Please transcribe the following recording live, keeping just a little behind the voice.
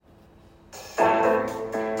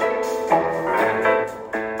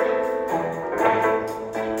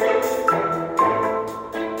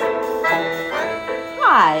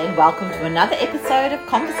welcome to another episode of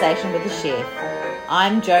Conversation with a Chef.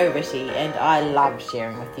 I'm Jo Ritty and I love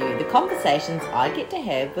sharing with you the conversations I get to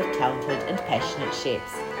have with talented and passionate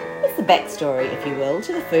chefs. It's the backstory, if you will,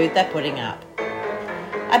 to the food they're putting up.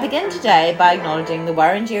 I begin today by acknowledging the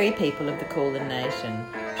Wurundjeri people of the Kulin Nation,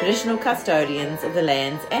 traditional custodians of the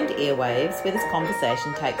lands and airwaves where this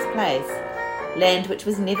conversation takes place. Land which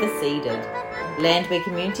was never ceded. Land where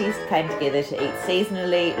communities came together to eat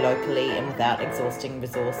seasonally, locally and without exhausting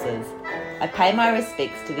resources. I pay my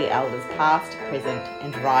respects to the elders past, present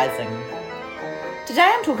and rising. Today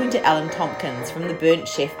I'm talking to Alan Tompkins from the Burnt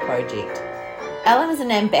Chef Project. Alan is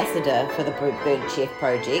an ambassador for the Burnt Chef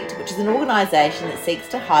Project, which is an organisation that seeks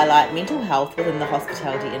to highlight mental health within the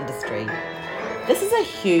hospitality industry. This is a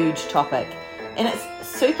huge topic and it's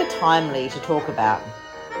super timely to talk about.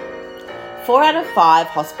 4 out of 5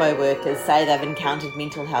 hospo workers say they've encountered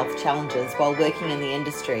mental health challenges while working in the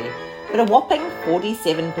industry, but a whopping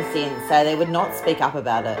 47% say they would not speak up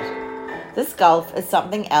about it. This gulf is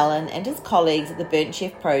something Alan and his colleagues at the Burnt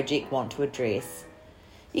Chef Project want to address.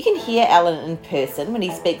 You can hear Alan in person when he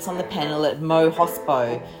speaks on the panel at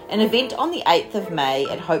Mo-Hospo, an event on the 8th of May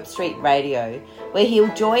at Hope Street Radio, where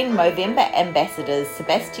he'll join Movember ambassadors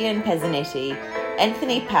Sebastian Pasinetti,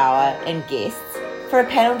 Anthony Power and guests for a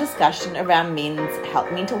panel discussion around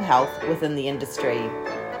mental health within the industry.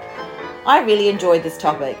 I really enjoyed this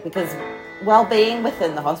topic because well-being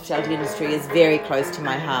within the hospitality industry is very close to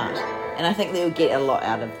my heart, and I think that you'll get a lot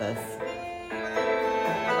out of this.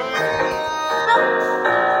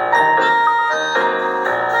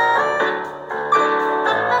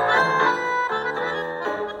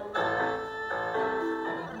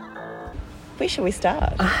 Where shall we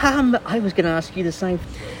start? I was going to ask you the same.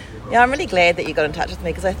 Yeah, I'm really glad that you got in touch with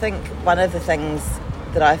me because I think one of the things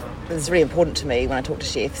that is really important to me when I talk to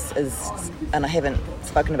chefs is, and I haven't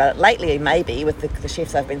spoken about it lately, maybe with the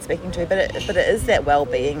chefs I've been speaking to, but it is that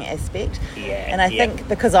well-being aspect. Yeah. And I think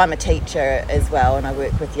because I'm a teacher as well, and I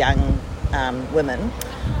work with young women,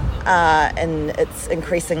 and it's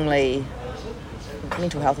increasingly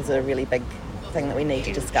mental health is a really big thing that we need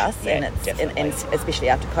to discuss, and especially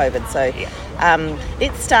after COVID. So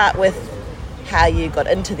let's start with how you got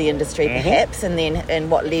into the industry, perhaps, and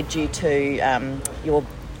what led you to your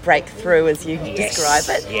breakthrough, as you describe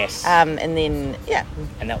it. Yes. And then,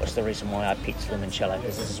 And that was the reason why I picked limoncello,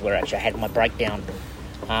 because this is where actually I had my breakdown.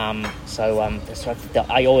 So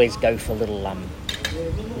I always go for little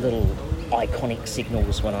iconic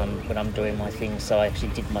signals when I'm doing my thing. So I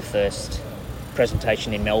actually did my first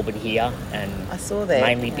presentation in Melbourne here, and I saw that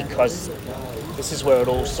mainly because this is where it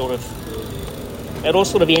all sort of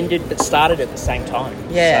ended but started at the same time.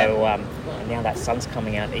 Yeah. So and now that sun's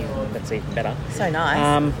coming out, that's even better. So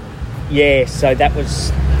nice. So that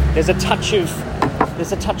was there's a touch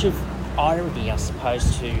of irony, I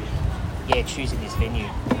suppose, to choosing this venue.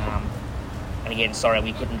 And again, sorry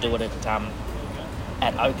we couldn't do it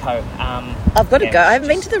at Oko. I've got to go. I haven't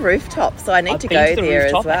been to the rooftop, so I need to go there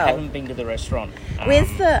as well. I haven't been to the restaurant.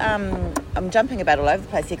 Where's the... I'm jumping about all over the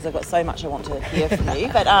place here because I've got so much I want to hear from you.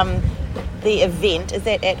 But the event, is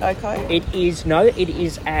that at Oko? It is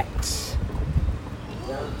at...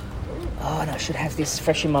 Oh, and I should have this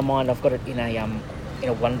fresh in my mind. I've got it in a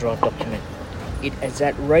OneDrive document. It is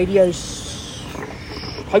at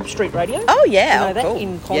Hope Street Radio. Oh, yeah. You know that cool.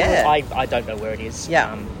 in Conroe? Yeah. I don't know where it is.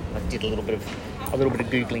 Yeah. I did a little bit of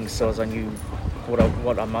Googling so as I knew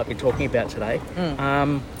what I might be talking about today.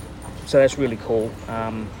 So that's really cool.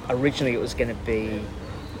 Originally it was going to be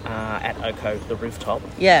at Oko, the rooftop.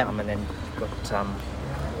 Yeah. And then got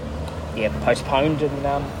postponed,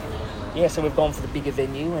 and so we've gone for the bigger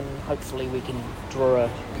venue, and hopefully we can draw a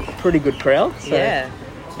pretty good crowd. So, yeah.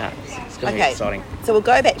 No, it's going to be exciting. So we'll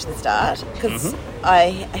go back to the start because I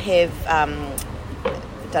have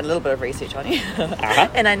done a little bit of research on you,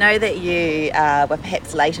 and I know that you were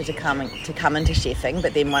perhaps later to come into chefing,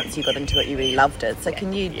 but then once you got into it, you really loved it. So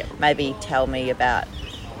can you maybe tell me about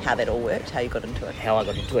how that all worked, how you got into it? How I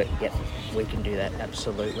got into it? Yep, we can do that,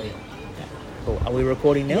 absolutely. Cool. Are we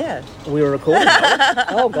recording now? Yeah. We were recording now?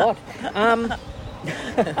 Oh, God.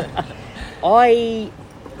 I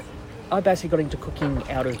basically got into cooking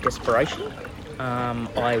out of desperation.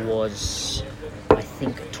 I was, I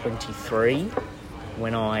think, 23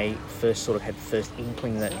 when I first sort of had the first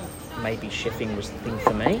inkling that maybe chefing was the thing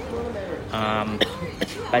for me.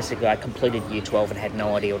 Basically, I completed Year 12 and had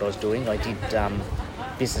no idea what I was doing. I did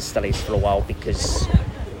business studies for a while because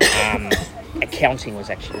accounting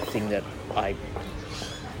was actually the thing that I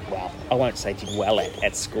won't say did well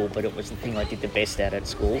at school, but it was the thing I did the best at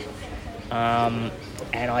school. And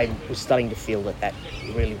I was starting to feel that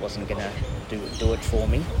really wasn't going to do it for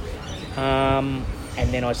me.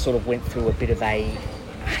 and then I sort of went through a bit of a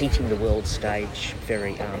hating the world stage,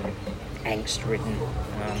 very angst-ridden.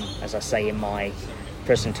 As I say in my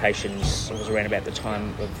presentations, it was around about the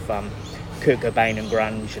time of Kurt Cobain and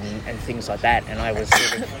grunge and things like that, and I was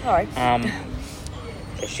sort of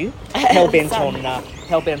hell-bent on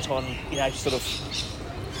sort of.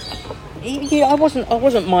 Yeah, I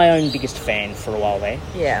wasn't my own biggest fan for a while there.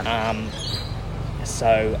 Yeah.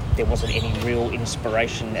 So there wasn't any real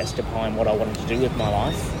inspiration as to behind what I wanted to do with my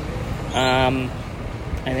life. And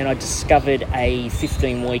then I discovered a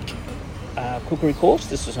 15-week cookery course.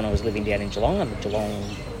 This was when I was living down in Geelong. I'm a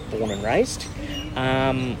Geelong born and raised.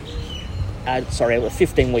 A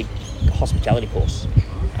 15-week hospitality course.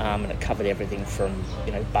 And it covered everything from,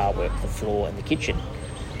 bar work, the floor and the kitchen.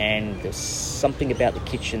 And there's something about the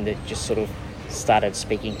kitchen that just sort of started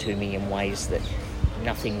speaking to me in ways that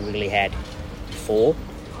nothing really had before.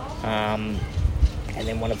 And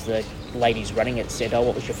then one of the ladies running it said, "Oh,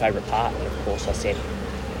 what was your favourite part?" And of course I said,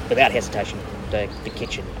 without hesitation, the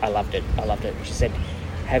kitchen. I loved it. And she said,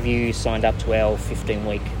 "Have you signed up to our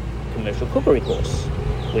 15-week commercial cookery course?"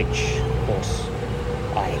 Which, of course,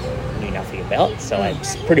 I knew nothing about, so I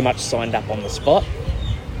pretty much signed up on the spot.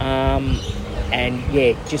 And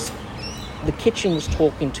yeah, just the kitchen was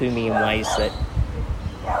talking to me in ways that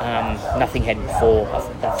nothing had before.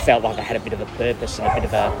 I felt like I had a bit of a purpose and a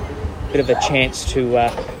bit of a chance to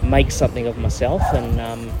make something of myself,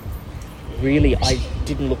 and really I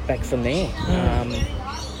didn't look back from there.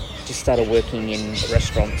 Just started working in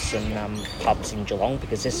restaurants and pubs in Geelong,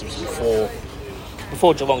 because this was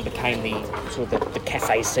before Geelong became the sort of the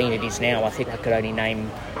cafe scene it is now. I think I could only name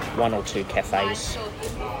one or two cafes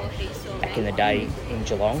back in the day in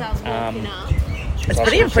Geelong. It's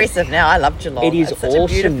pretty impressive now. I love Geelong. It is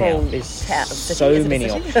awesome now. There's so many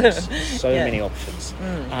options. Many options.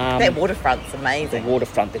 That waterfront's amazing. The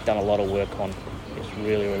waterfront they've done a lot of work on. It's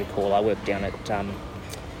really, really cool. I worked down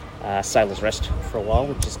at Sailor's Rest for a while,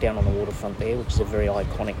 which is down on the waterfront there, which is a very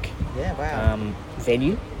iconic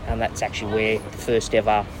venue. And that's actually where the first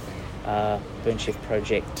ever Burn Chef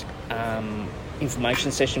Project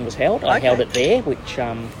information session was held. I held it there, which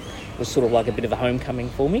was sort of like a bit of a homecoming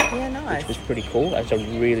for me. Yeah, nice. Which was pretty cool. It was a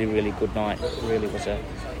really, really good night. It really was a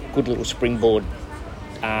good little springboard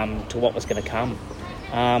to what was going to come.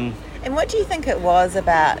 And what do you think it was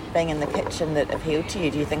about being in the kitchen that appealed to you?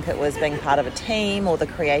 Do you think it was being part of a team, or the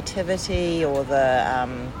creativity, or the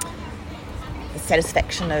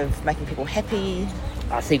satisfaction of making people happy?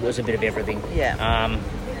 I think it was a bit of everything. Yeah.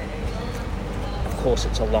 Of course,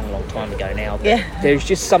 it's a long, long time ago now. Yeah. There's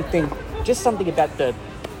just something about the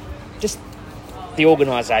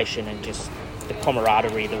organisation and just the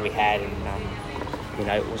camaraderie that we had, and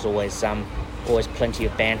it was always plenty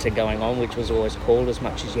of banter going on, which was always cool. As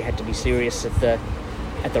much as you had to be serious at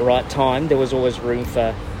the right time, there was always room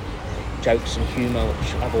for jokes and humour,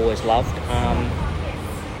 which I've always loved.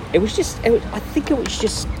 I think it was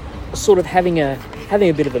just sort of having a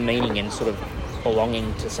bit of a meaning and sort of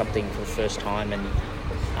belonging to something for the first time.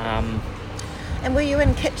 And were you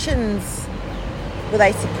in kitchens? Were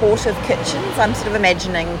they supportive kitchens? I'm sort of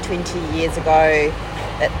imagining 20 years ago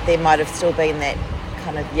that there might have still been that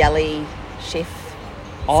kind of yelly chef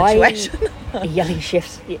situation. Yelly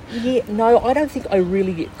chefs? Yeah, no, I don't think I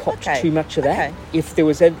really copped too much of that. Okay. If there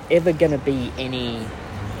was ever going to be any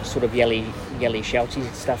sort of yelly shouty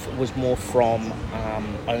stuff, it was more from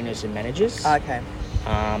owners and managers. Okay.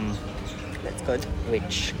 That's good.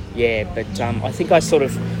 But I think I sort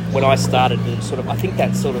of, when I started, I think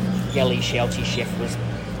that sort of yelly shouty chef was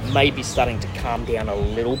maybe starting to calm down a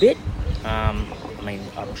little bit.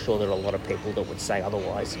 I'm sure there are a lot of people that would say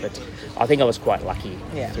otherwise, but I think I was quite lucky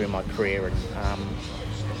through my career, and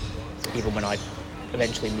even when I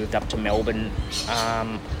eventually moved up to Melbourne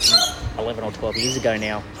 11 or 12 years ago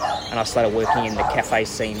now, and I started working in the cafe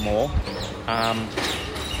scene more,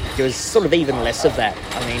 there was sort of even less of that.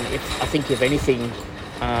 I think if anything,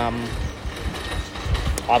 I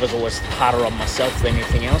was always harder on myself than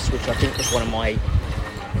anything else, which I think was one of my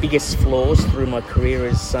biggest flaws through my career.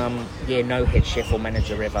 Is no head chef or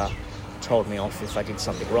manager ever told me off if I did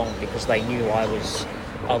something wrong, because they knew I was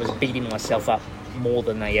beating myself up more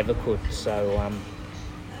than they ever could. So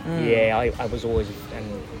I was always,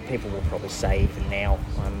 and people will probably say even now,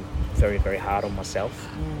 I'm very, very hard on myself,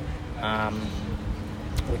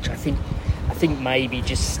 which I think maybe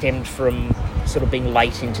just stemmed from sort of being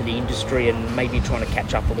late into the industry and maybe trying to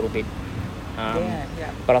catch up a little bit.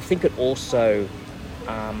 But I think it also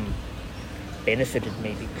benefited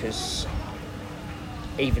me, because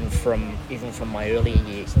even from my earlier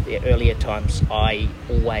years, the earlier times, I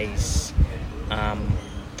always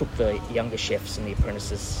took the younger chefs and the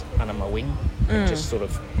apprentices under my wing, and just sort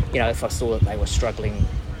of, if I saw that they were struggling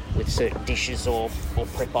with certain dishes or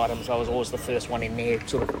prep items, I was always the first one in there,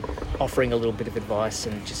 sort of offering a little bit of advice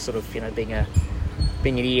and just sort of, being an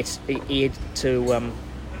ear to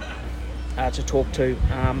talk to,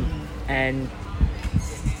 and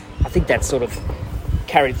I think that sort of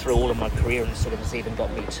carried through all of my career and sort of has even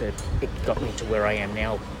got me to where I am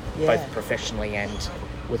now, both professionally and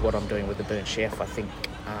with what I'm doing with the Burnt Chef. I think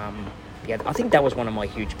I think that was one of my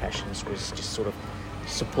huge passions, was just sort of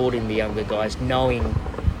supporting the younger guys, knowing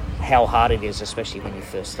how hard it is, especially when you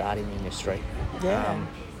first start in the industry.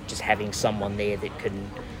 Just having someone there that can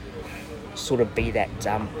sort of be that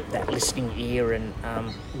listening ear and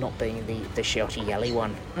not being the shouty yelly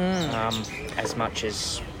one, as much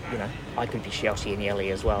as I could be shouty and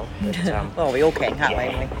yelly as well. But, well, we all can, can't we?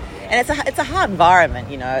 And it's a hard environment.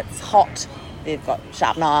 It's hot. They've got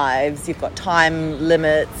sharp knives. You've got time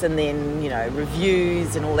limits, and then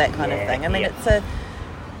reviews and all that kind of thing. I mean,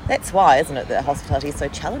 that's why, isn't it, that hospitality is so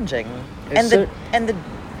challenging,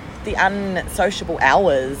 the unsociable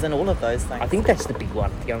hours and all of those things. I think that's the big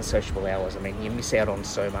one, the unsociable hours. I mean, you miss out on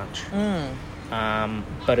so much.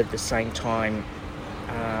 But at the same time,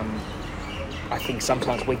 I think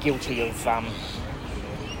sometimes we're guilty of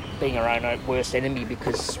being our own worst enemy,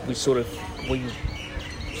 because we sort of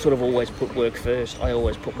always put work first. I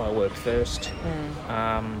always put my work first.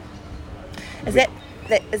 Is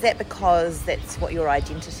that because that's what your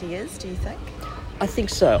identity is, do you think? I think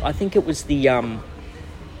so. I think it was the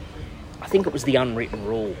unwritten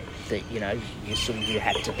rule that you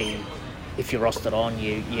had to be, if you're rostered on,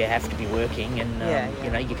 you have to be working,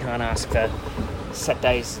 and you can't ask for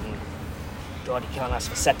Saturdays, and God, you can't ask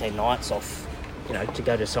for Saturday nights off, to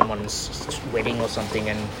go to someone's wedding or something.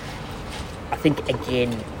 And I think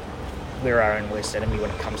again, we're our own worst enemy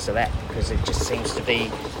when it comes to that, because it just seems to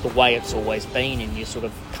be the way it's always been, and you sort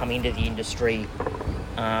of come into the industry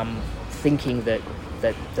thinking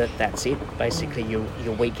that's it. Basically,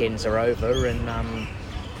 your weekends are over, and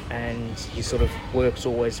your sort of work's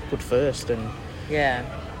always put first. And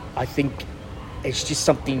I think it's just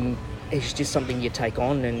something you take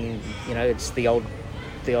on, and it's the old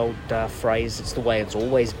phrase, it's the way it's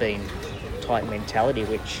always been type mentality,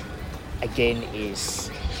 which again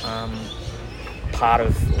is part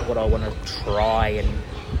of what I want to try and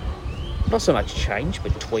not so much change,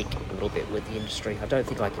 but tweak a little bit with the industry. I don't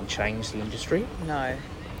think I can change the industry. No.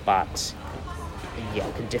 But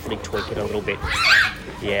I can definitely tweak it a little bit.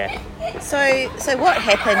 Yeah. So what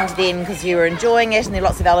happened then? Because you were enjoying it, and there are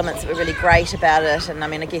lots of elements that were really great about it. And I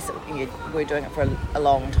mean, I guess you were doing it for a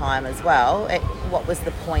long time as well. What was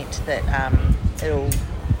the point that it all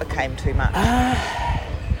became too much?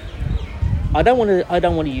 I don't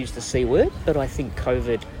want to use the C word, but I think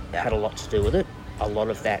COVID had a lot to do with it. A lot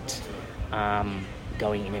of that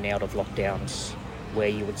going in and out of lockdowns, where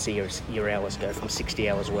you would see your hours go from 60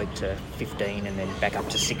 hours a week to 15, and then back up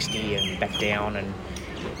to 60 and back down, and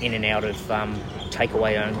in and out of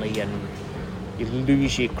takeaway only, and you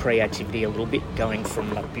lose your creativity a little bit, going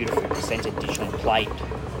from a beautiful presented dish on a plate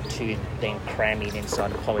to then cramming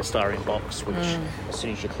inside a polystyrene box, which as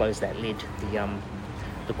soon as you close that lid,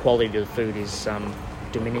 the quality of the food is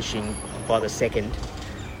diminishing by the second.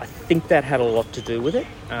 I think that had a lot to do with it.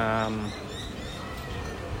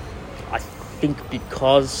 I think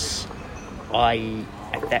because I,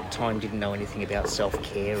 at that time, didn't know anything about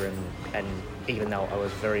self-care, and even though I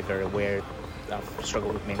was very, very aware, I've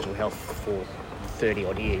struggled with mental health for 30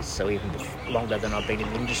 odd years, so even longer than I've been in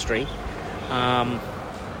the industry,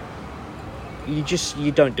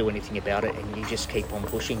 you don't do anything about it, and you just keep on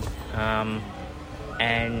pushing.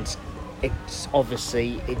 And it's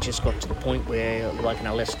obviously, it just got to the point where, like an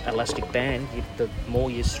elastic band, the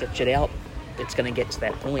more you stretch it out, it's going to get to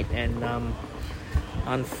that point. And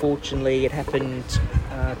unfortunately, it happened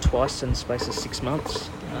twice in the space of 6 months,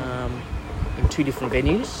 in 2 different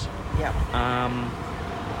venues. Yeah.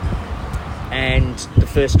 And the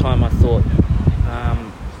first time I thought,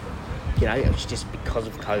 it was just because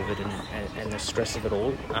of COVID and the stress of it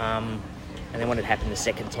all. And then when it happened the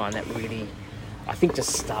second time, that really, I think to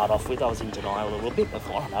start off with, I was in denial a little bit. I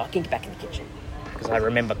thought, I can get back in the kitchen. Because I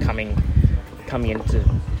remember coming into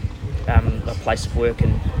a place of work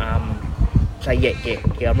and say,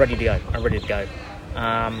 yeah, I'm ready to go.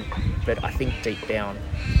 But I think deep down,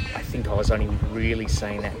 I think I was only really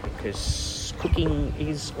saying that because cooking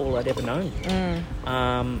is all I'd ever known.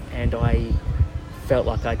 And I felt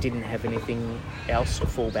like I didn't have anything else to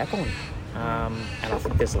fall back on. And I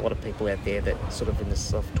think there's a lot of people out there that sort of in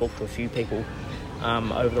this, I've talked to a few people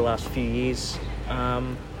over the last few years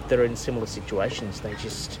that are in similar situations. They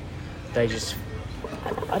just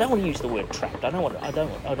I don't want to use the word trapped. I don't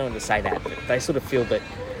want to say that. But they sort of feel that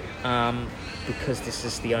because this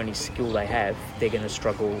is the only skill they have, they're going to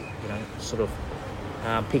struggle, sort of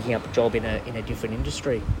picking up a job in a different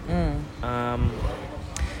industry.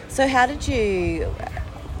 So how did you?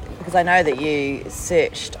 Because I know that you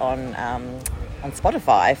searched on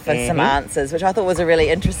Spotify for some answers, which I thought was a really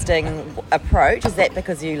interesting approach. Is that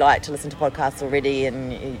because you like to listen to podcasts already,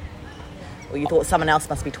 or you thought someone else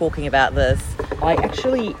must be talking about this? I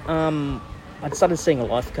actually, I'd started seeing a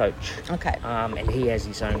life coach. Okay. And he has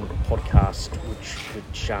his own podcast, which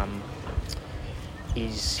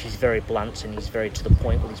he's very blunt and he's very to the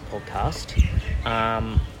point with his podcast.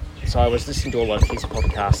 So I was listening to all of his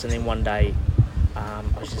podcasts, and then one day I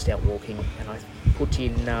was just out walking and I put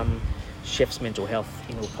in chef's mental health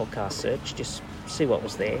into a podcast search, just see what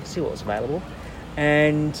was there, see what was available.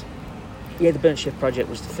 And the Burnt Chef Project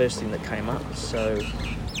was the first thing that came up. So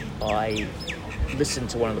I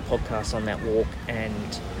listened to one of the podcasts on that walk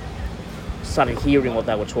and started hearing what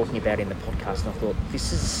they were talking about in the podcast, and I thought,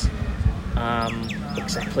 this is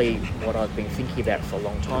exactly what I've been thinking about for a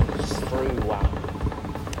long time. Because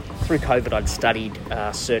through COVID, I'd studied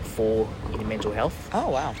Cert 4 in mental health. Oh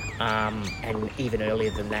wow! And even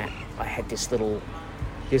earlier than that, I had this little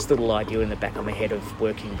idea in the back of my head of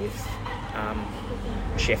working with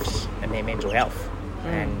chefs and their mental health,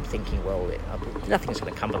 and thinking, well, nothing's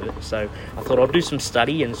going to come of it. So I thought I'll do some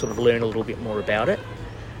study and sort of learn a little bit more about it.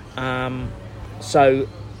 So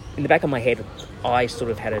in the back of my head, I sort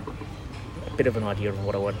of had a bit of an idea of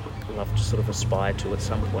what I would love to sort of aspire to at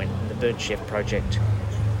some point. And the Burnt Chef Project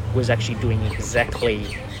was actually doing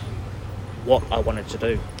exactly what I wanted to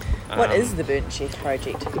do. What is the Burnt Chef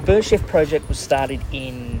Project? The Burnt Chef Project was started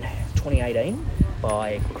in 2018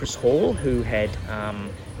 by Chris Hall, who had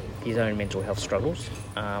his own mental health struggles.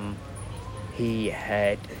 He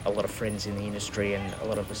had a lot of friends in the industry and a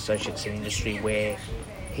lot of associates in the industry where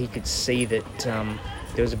he could see that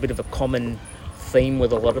there was a bit of a common theme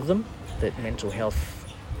with a lot of them, that mental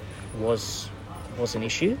health was an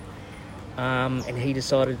issue. And he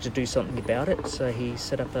decided to do something about it. So he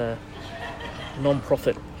set up a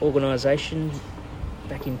non-profit organisation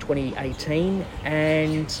back in 2018,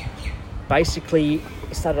 and basically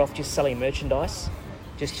started off just selling merchandise,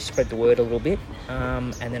 just to spread the word a little bit,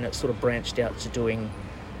 and then it sort of branched out to doing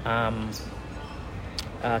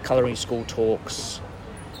colouring school talks.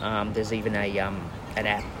 There's even an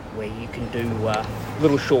app where you can do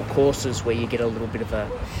little short courses where you get a little bit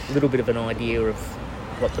of an idea of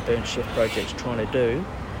what the Burnt Chef Project's trying to do,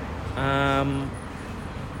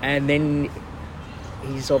 and then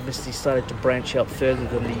he's obviously started to branch out further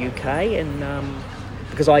than the UK, and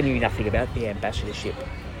because I knew nothing about the ambassadorship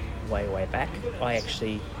way back, I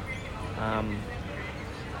actually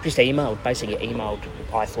just basically emailed.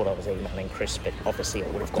 I thought I was emailing Chris, but obviously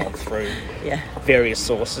it would have gone through various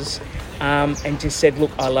sources, and just said,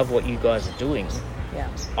 look, I love what you guys are doing.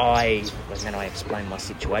 And then I explained my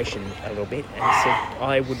situation a little bit and said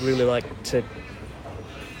I would really like to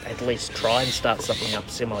at least try and start something up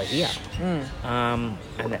similar here. And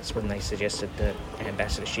that's when they suggested the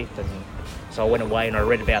ambassadorship, and so I went away and I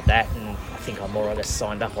read about that, and I think I more or less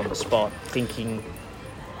signed up on the spot, thinking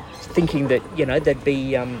that there'd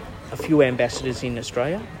be a few ambassadors in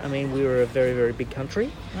Australia. I mean, we were a very, very big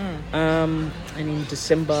country. And in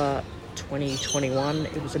December 2021,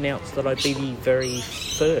 it was announced that I'd be the very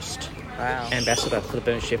first ambassador for the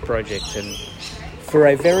Burnt Chef Project, and for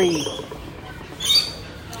a very,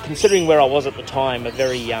 considering where I was at the time, a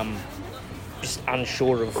very just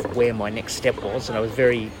unsure of where my next step was, and I was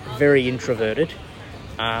very, very introverted.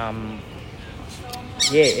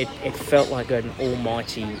 It felt like an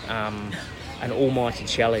almighty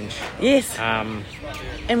challenge. Yes.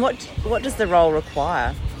 And what does the role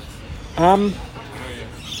require?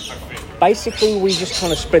 Basically, we just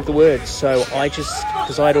kind of spread the word. So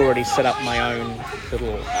because I'd already set up my own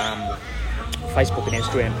little Facebook and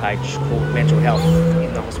Instagram page called Mental Health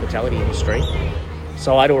in the hospitality industry.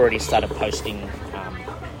 So I'd already started posting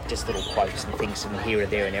just little quotes and things from here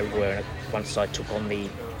and there and everywhere. And once I took on the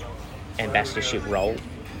ambassadorship role,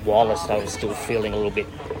 whilst I was still feeling a little bit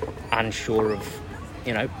unsure of,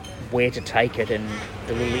 where to take it, and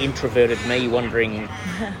the little introverted me wondering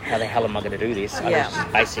how the hell am I going to do this, I was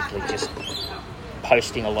basically just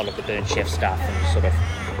posting a lot of the Burnt Chef stuff and sort of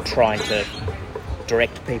trying to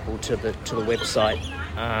direct people to the website,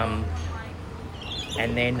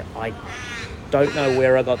 and then I don't know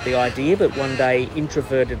where I got the idea, but one day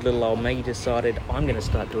introverted little old me decided I'm going to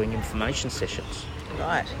start doing information sessions.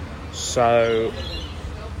 Right. So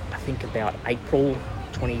I think about April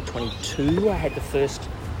 2022 I had the first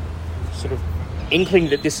sort of inkling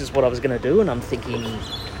that this is what I was going to do, and I'm thinking,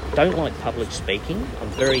 don't like public speaking. I'm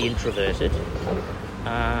very introverted.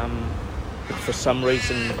 But for some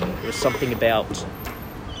reason, there was something about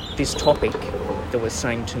this topic that was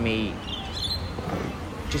saying to me,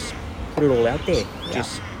 just put it all out there. Yeah.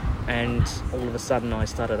 And all of a sudden, I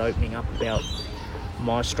started opening up about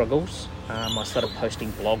my struggles. I started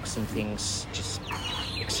posting blogs and things, just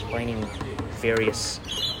explaining various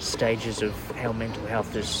stages of how mental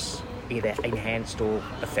health has either enhanced or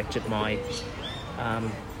affected my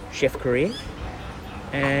chef career.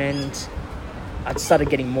 And I started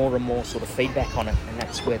getting more and more sort of feedback on it, and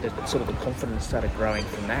that's where the confidence started growing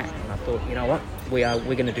from that. And I thought, you know what,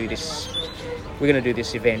 we're going to do this. We're going to do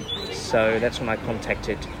this event. So that's when I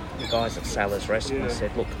contacted the guys at Sailors Rest and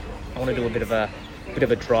said, look, I want to do a bit of a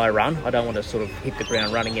dry run. I don't want to sort of hit the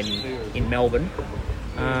ground running in Melbourne.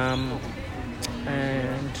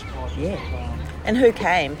 And who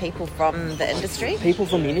came? People from the industry? People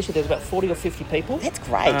from the industry. There was about 40 or 50 people. That's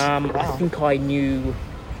great. Wow. I think I knew...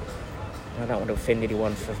 I don't want to offend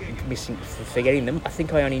anyone for forgetting them. I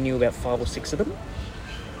think I only knew about 5 or 6 of them.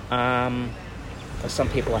 Some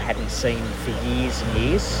people I hadn't seen for years and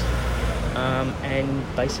years. And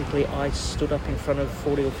basically I stood up in front of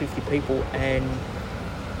 40 or 50 people and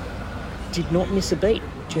did not miss a beat.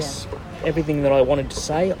 Just everything that I wanted to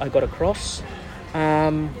say, I got across.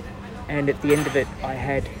 And at the end of it, I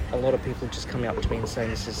had a lot of people just coming up to me and saying,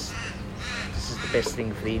 this is the best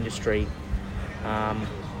thing for the industry.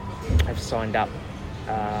 I've signed up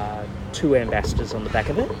 2 ambassadors on the back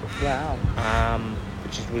of it. Wow.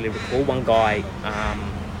 Which is really, really cool. One guy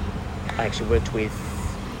I actually worked with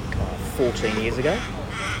 14 years ago.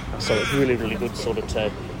 So it's really, really good sort of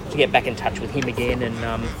to get back in touch with him again. And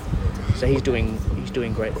so he's doing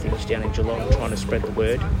great things down in Geelong, trying to spread the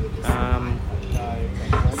word.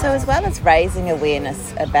 So as well as raising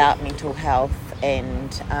awareness about mental health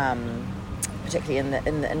and particularly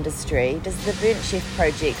in the industry, does the Burnt Chef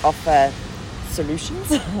Project offer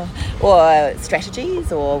solutions or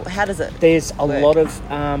strategies, or how does it There's a work? lot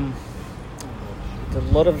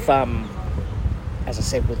of as I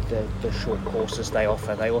said, with the short courses they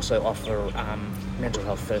also offer mental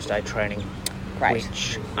health first aid training. Great.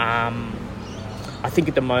 Which I think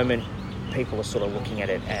at the moment people are sort of looking at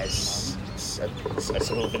it as a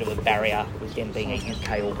little bit of a barrier with them being a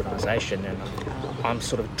UK organisation, and I'm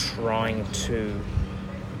sort of trying to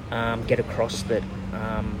get across that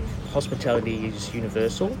hospitality is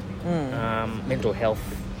universal. Mental health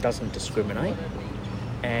doesn't discriminate,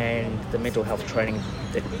 and the mental health training,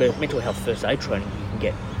 the mental health first aid training you can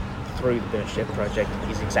get through the Burnt Chef Project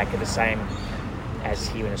is exactly the same as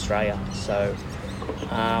here in Australia. So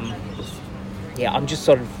I'm just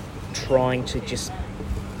sort of trying to just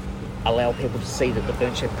allow people to see that the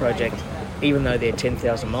Burnt Chef Project, even though they're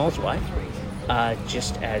 10,000 miles away, are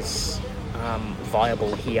just as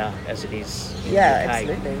viable here as it is in the UK.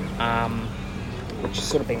 Absolutely. Which has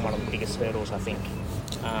sort of been one of the biggest hurdles, I think,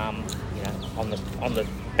 on the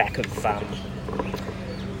back of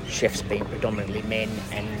chefs being predominantly men,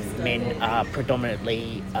 and men are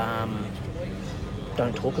predominantly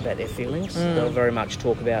don't talk about their feelings. They'll very much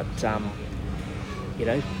talk about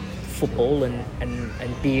football and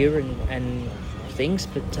beer and things,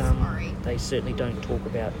 but they certainly don't talk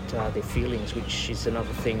about their feelings, which is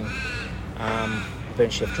another thing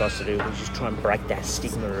Burnt Chef tries to do, which is try and break that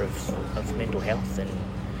stigma of mental health. And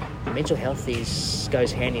mental health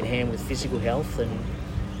goes hand in hand with physical health, and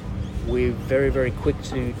we're very, very quick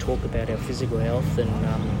to talk about our physical health and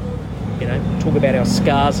talk about our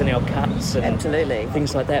scars and our cuts and Absolutely.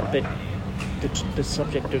 things like that, but the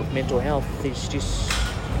subject of mental health is just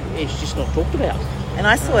not talked about. And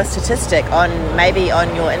I saw a statistic on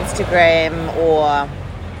your Instagram, or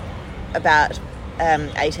about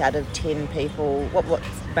 8 out of 10 people. What?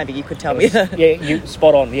 Maybe you could tell me. Yeah, you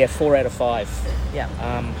spot on. Yeah, 4 out of 5. Yeah.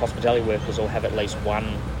 Hospitality workers all have at least one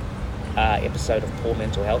episode of poor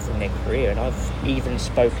mental health in their career, and I've even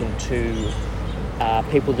spoken to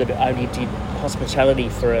people that only did hospitality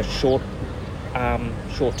for a short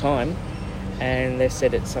time, and they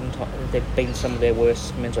said they've been some of their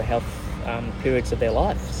worst mental health periods of their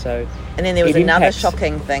life. So, and then there was another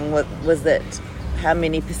shocking thing was that how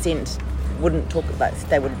many percent wouldn't talk about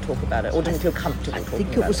it or didn't feel comfortable talking about it.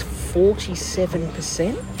 I think it was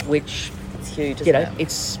 47%, which it's huge, isn't it?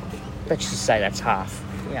 It's, let's just say that's half.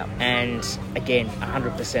 Yeah. And again,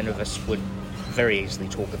 100% of us would very easily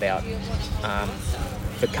talk about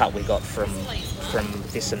the cut we got from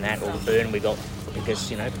this and that, or the burn we got because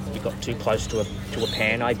we got too close to a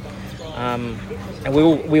pan. And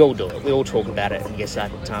we all do it. We all talk about it, and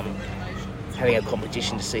having a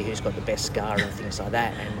competition to see who's got the best scar and things like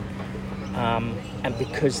that. And And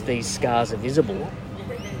because these scars are visible,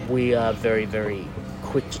 we are very, very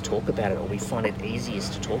quick to talk about it, or we find it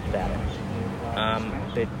easiest to talk about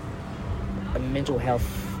it. But mental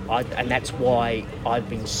health, and that's why I've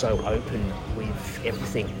been so open with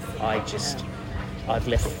everything. I've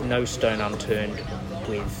left no stone unturned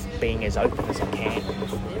with being as open as I can,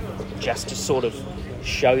 just to sort of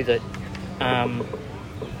show that,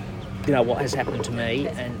 what has happened to me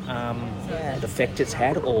and the effect it's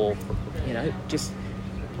had, or, just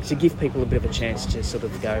to give people a bit of a chance to sort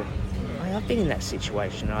of go, I've been in that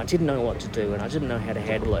situation and I didn't know what to do and I didn't know how to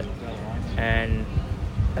handle it. And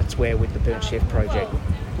that's where with the Burnt Chef project,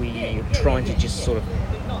 we're trying to just sort of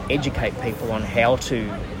educate people on how to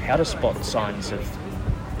spot signs of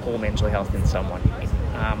poor mental health in someone,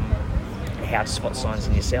 how to spot signs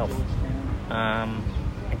in yourself, and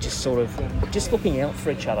just looking out for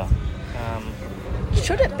each other.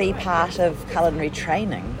 Should it be part of culinary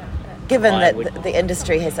training, given that the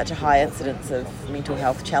industry has such a high incidence of mental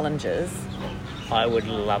health challenges? I would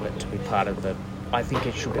love it to be part of I think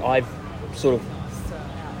it should. I'm going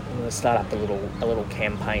to start up a little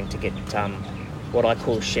campaign to get what I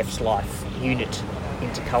call Chef's Life unit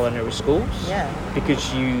into culinary schools. Yeah.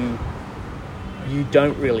 Because you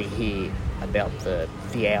don't really hear about the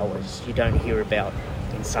hours. You don't hear about,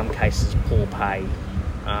 in some cases, poor pay.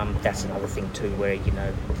 That's another thing too, where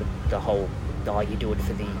the whole you do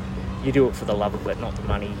it for the love of it, not the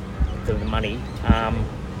money. The money.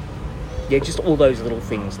 Just all those little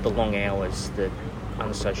things, the long hours, the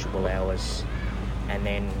unsociable hours, and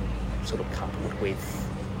then sort of coupled with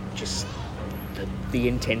just the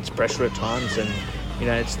intense pressure at times, and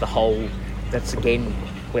it's that's again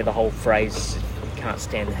where the whole phrase "you can't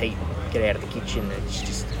stand the heat, get out of the kitchen."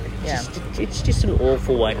 It's just an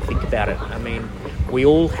awful way to think about it. I mean, we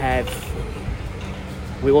all have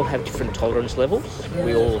different tolerance levels.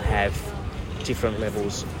 We all have different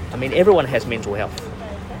levels. I mean, everyone has mental health.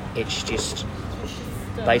 It's just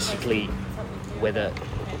basically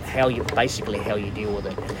how you deal with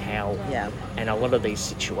it, and how. Yeah. And a lot of these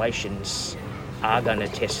situations are going to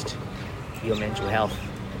test your mental health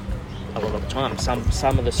a lot of the time.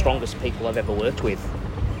 Some of the strongest people I've ever worked with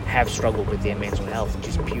have struggled with their mental health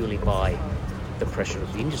just purely by the pressure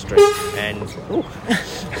of the industry. And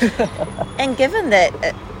and given that,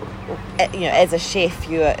 as a chef,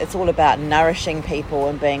 it's all about nourishing people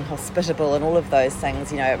and being hospitable and all of those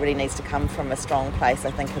things. It really needs to come from a strong place,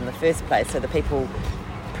 I think, in the first place. So the people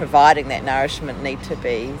providing that nourishment need to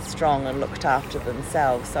be strong and looked after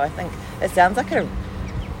themselves. So I think it sounds like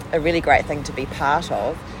a really great thing to be part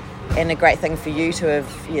of, and a great thing for you to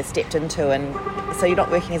have stepped into. And so you're not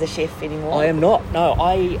working as a chef anymore? I am not. No,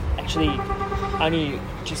 I actually only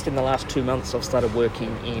just in the last 2 months I've started working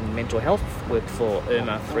in mental health. Worked for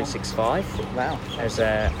Irma 365. Wow. As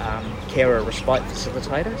a carer respite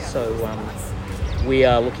facilitator. So we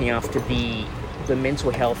are looking after the mental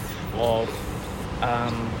health of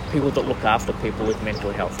people that look after people with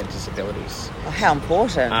mental health and disabilities. Oh, how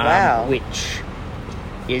important! Wow. Which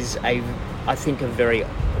is I think a very,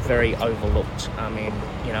 very overlooked. I mean,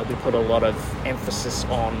 we put a lot of emphasis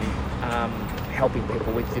on helping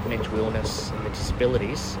people with the mental illness and the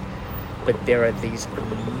disabilities, but there are these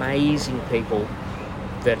amazing people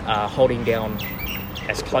that are holding down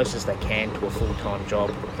as close as they can to a full-time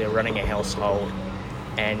job. They're running a household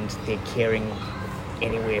and they're caring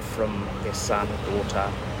anywhere from their son, daughter,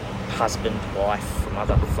 husband, wife,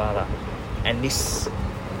 mother, father, and this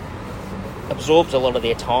absorbs a lot of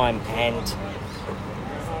their time, and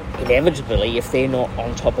inevitably, if they're not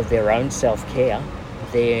on top of their own self-care,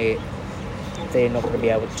 they're not going to be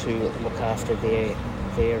able to look after the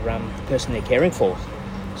person they're caring for.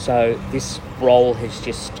 So this role has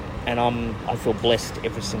just, and I feel blessed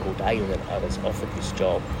every single day that I was offered this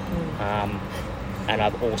job. And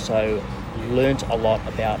I've also learnt a lot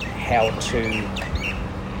about how to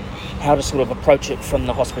sort of approach it from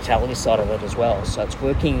the hospitality side of it as well. So it's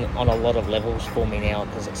working on a lot of levels for me now,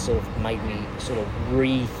 because it sort of made me sort of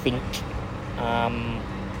rethink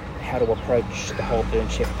how to approach the whole Burnt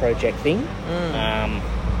Chef project thing.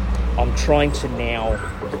 I'm trying to now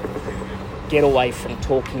get away from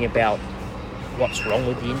talking about what's wrong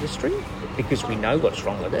with the industry, because we know what's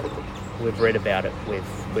wrong with it. We've read about it.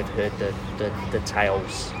 We've heard the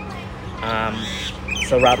tales.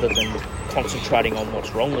 So rather than concentrating on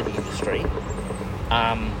what's wrong with the industry,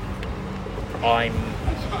 I'm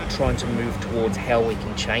trying to move towards how we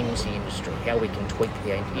can change the industry, how we can tweak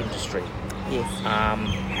the industry. Yes.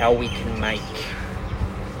 How we can make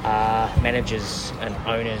managers and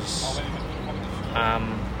owners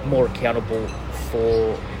more accountable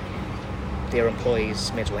for their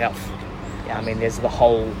employees' mental health. Yeah. I mean, there's the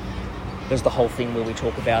whole there's the whole thing where we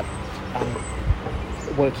talk about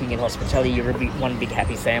working in hospitality. You're one big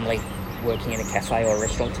happy family working in a cafe or a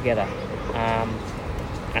restaurant together.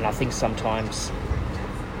 And I think sometimes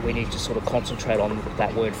we need to sort of concentrate on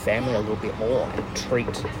that word family a little bit more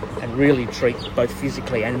and really treat both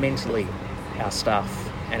physically and mentally our staff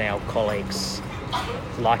and our colleagues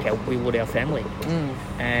like we would our family.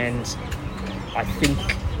 And I think,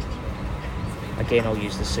 again, I'll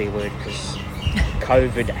use the C word because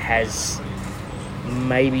COVID has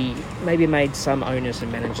maybe made some owners and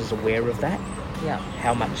managers aware of that. Yeah.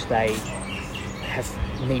 How much they have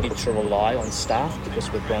needed to rely on staff because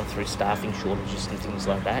we've gone through staffing shortages and things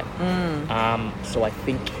like that. So I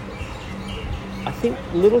think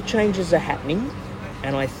little changes are happening,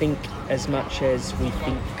 and I think as much as we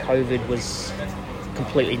think COVID was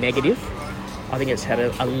completely negative, I think it's had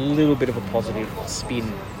a little bit of a positive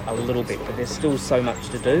spin, a little bit, but there's still so much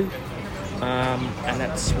to do, and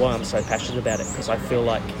that's why I'm so passionate about it, because I feel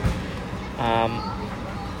like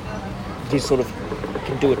you sort of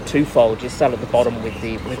can do it twofold. You start at the bottom with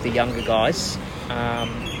the younger guys,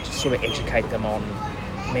 to sort of educate them on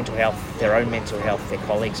mental health, their own mental health, their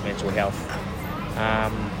colleagues' mental health.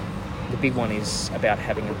 The big one is about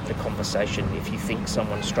having the conversation if you think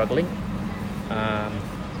someone's struggling,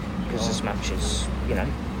 because as much as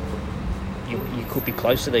you could be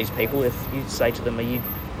close to these people, if you say to them,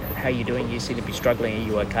 how are you doing? You seem to be struggling. Are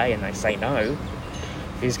you okay? And they say no.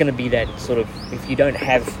 There's going to be that sort of, if you don't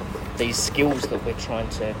have these skills that we're trying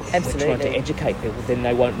to educate people, then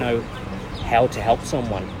they won't know how to help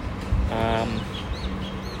someone.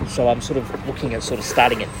 So I'm sort of looking at sort of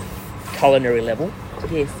starting at culinary level.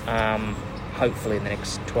 Yes. Hopefully in the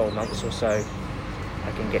next 12 months or so,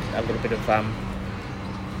 I can get a little bit of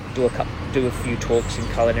do a few talks in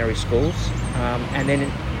culinary schools, and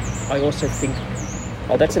then I also think,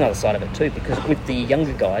 that's another side of it too, because with the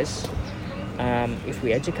younger guys, if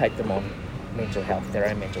we educate them on mental health, their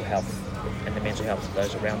own mental health, and the mental health of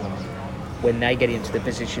those around them, when they get into the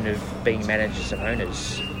position of being managers and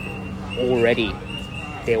owners, already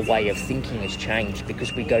their way of thinking has changed,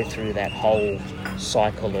 because we go through that whole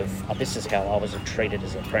cycle of, this is how I was treated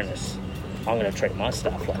as an apprentice, I'm going to treat my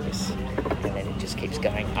staff like this, and then it just keeps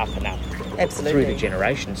going up and up. Absolutely. Through the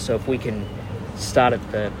generations. So if we can start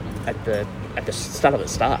at the start of the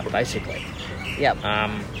start, basically. Yep.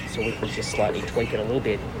 So we can just slightly tweak it a little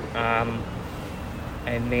bit,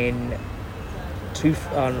 and then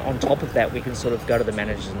on top of that, we can sort of go to the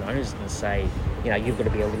managers and owners and say, you've got to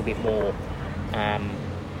be a little bit more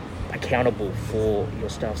accountable for your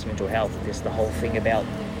staff's mental health. There's the whole thing about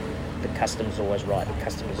the customer's always right, the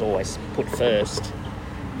customer's always put first.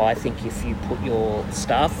 I think if you put your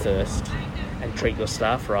staff first and treat your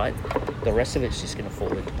staff right, the rest of it's just going to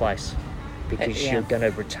fall into place, because you're going to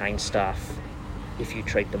retain staff if you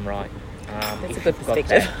treat them right. That's a good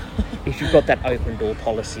perspective. If you've got that open door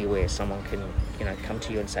policy where someone can, come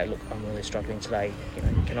to you and say, look, I'm really struggling today,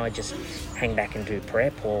 can I just hang back and do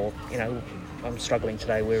prep, or, I'm struggling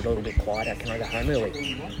today, we're a little bit quieter, can I go home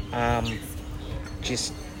early?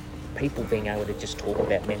 Just people being able to just talk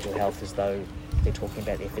about mental health as though they're talking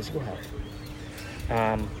about their physical health.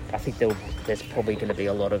 I think there's probably going to be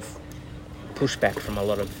a lot of pushback from a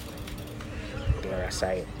lot of, dare I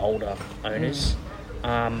say, older owners.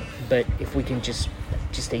 But if we can just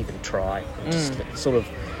even try, just sort of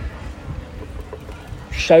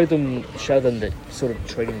show them that sort of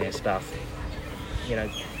treating their staff,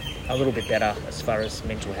 a little bit better as far as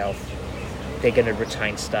mental health, they're going to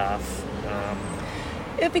retain staff.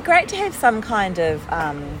 It would be great to have some kind of,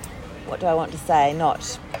 what do I want to say,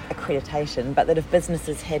 not accreditation, but that if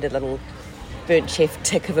businesses had a little burnt chef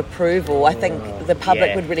tick of approval, I think the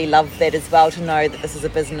public would really love that as well, to know that this is a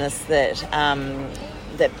business that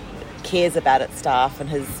that cares about its staff and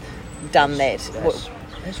has done that.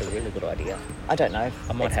 That's a really good idea. I don't know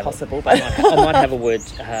if it's possible, but but I might have a word.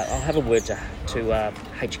 I'll have a word to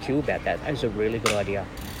HQ about that. That's a really good idea.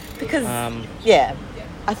 Because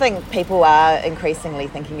I think people are increasingly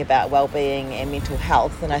thinking about well-being and mental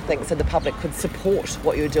health, and I think so the public could support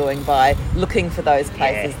what you're doing by looking for those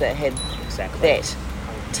places that had that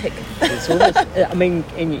tick. It's almost, I mean,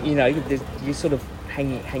 and you sort of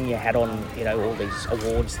hang your hat on, all these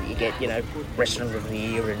awards that you get, Restaurant of the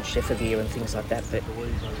Year and Chef of the Year and things like that, but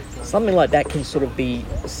something like that can sort of be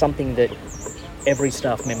something that every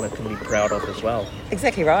staff member can be proud of as well.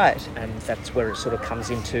 Exactly right. And that's where it sort of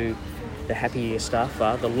comes into the happier your staff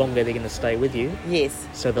are, the longer they're going to stay with you. Yes.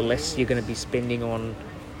 So the less you're going to be spending on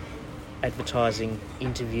advertising,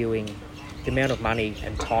 interviewing, the amount of money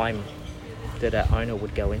and time that an owner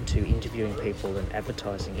would go into interviewing people and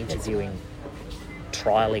advertising, interviewing,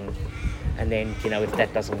 trialling, And then, if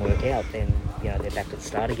that doesn't work out, then, they're back at the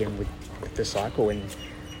start again with the cycle. And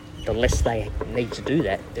the less they need to do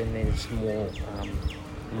that, then there's more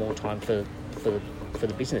time for the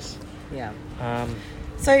business. Yeah.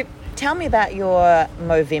 So tell me about your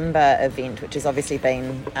Movember event, which has obviously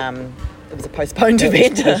been, it was a postponed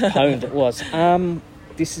event. Postponed, it was.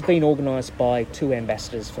 This has been organised by 2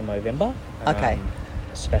 ambassadors for Movember. Okay.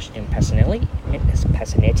 Sebastian Pasinetti.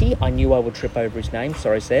 I knew I would trip over his name.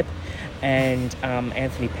 Sorry, Seb. And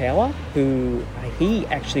Anthony Power, who he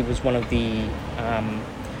actually was one of the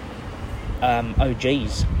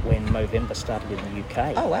OGs when Movember started in the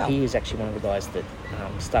UK. Oh, wow. He was actually one of the guys that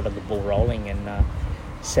started the ball rolling and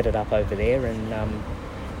set it up over there, and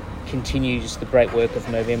continues the great work of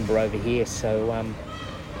Movember over here. So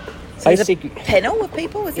there's a panel of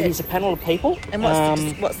people? It is a panel of people. And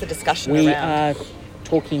what's the discussion we around? are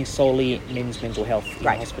talking solely men's mental health in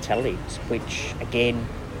Right. hospitality, which again,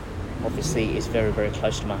 obviously, is very, very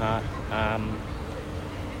close to my heart.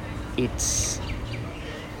 It's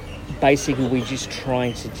basically we're just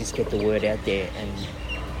trying to just get the word out there and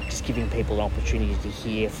just giving people an opportunity to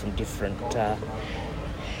hear from different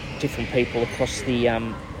people across the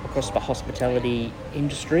hospitality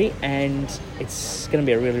industry, and it's going to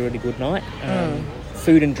be a really, really good night.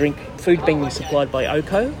 Food being supplied by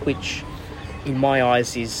Oko, which in my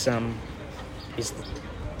eyes is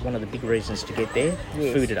one of the big reasons to get there.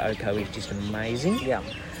 Yes. Food at Oko is just amazing. Yeah.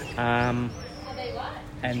 And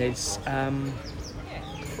there's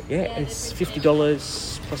it's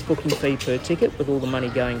 $50 plus booking fee per ticket, with all the money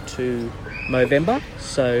going to Movember.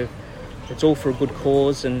 So it's all for a good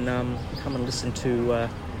cause, and come and listen to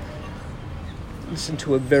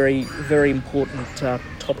a very, very important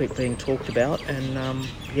topic being talked about. And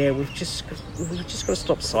we've just got to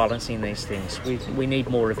stop silencing these things. We need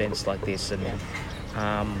more events like this, and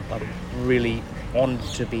I'm really honoured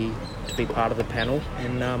to be part of the panel.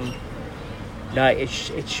 And it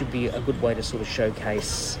should be a good way to sort of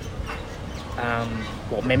showcase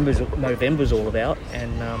what Movember's all about,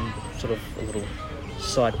 and sort of a little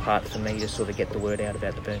side part for me to sort of get the word out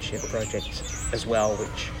about the Burnt Chef project as well,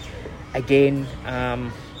 which again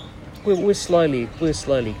we're slowly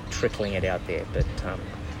trickling it out there. But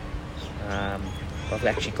I've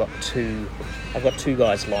actually got two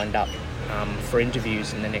guys lined up for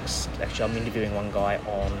interviews, and actually I'm interviewing one guy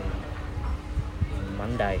on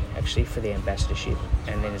Monday actually for the ambassadorship,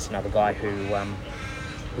 and then there's another guy who's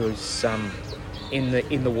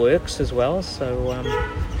in the works as well. So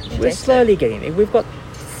we're slowly getting there. We've got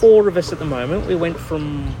 4 of us at the moment. We went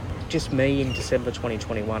from just me in December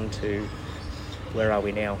 2021 to where are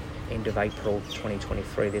we now? End of April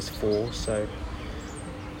 2023. There's 4. So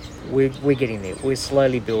we're getting there. We're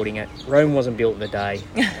slowly building it. Rome wasn't built in a day,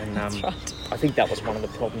 and That's right. I think that was one of the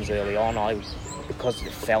problems early on. Because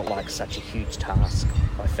it felt like such a huge task,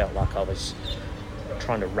 I felt like I was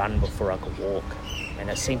trying to run before I could walk. And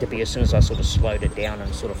it seemed to be as soon as I sort of slowed it down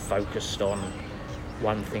and sort of focused on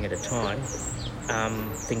one thing at a time,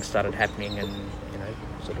 things started happening, and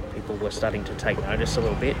sort of people were starting to take notice a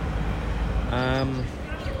little bit.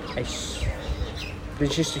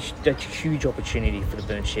 There's just a huge opportunity for the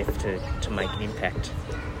Burnt Chef to make an impact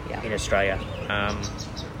in Australia.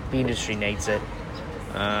 The industry needs it.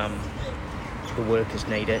 The workers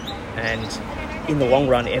need it, and in the long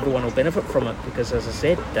run everyone will benefit from it, because as I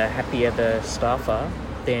said, the happier the staff are,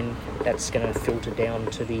 then that's going to filter down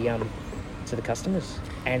to the customers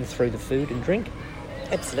and through the food and drink.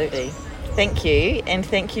 Absolutely. Thank you, and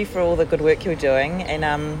thank you for all the good work you're doing,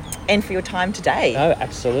 and for your time today. Oh,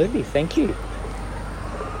 absolutely. Thank you.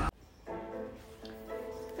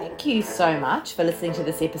 Thank you so much for listening to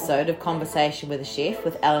this episode of Conversation with a Chef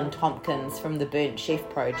with Alan Tompkins from the Burnt Chef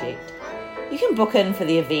Project. You can book in for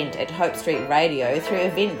the event at Hope Street Radio through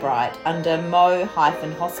Eventbrite under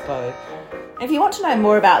Mo-Hospo. And if you want to know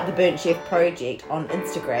more about the Burnt Chef Project on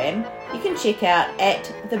Instagram, you can check out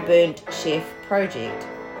at the Burnt Chef Project.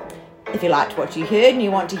 If you liked what you heard and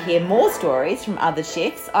you want to hear more stories from other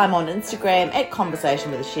chefs, I'm on Instagram at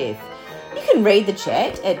Conversation with a Chef. You can read the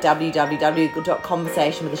chat at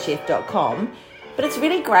www.conversationwithachef.com, but it's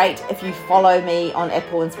really great if you follow me on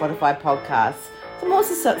Apple and Spotify podcasts. The more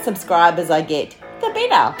subscribers I get, the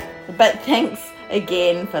better. But thanks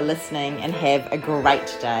again for listening, and have a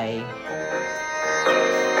great day.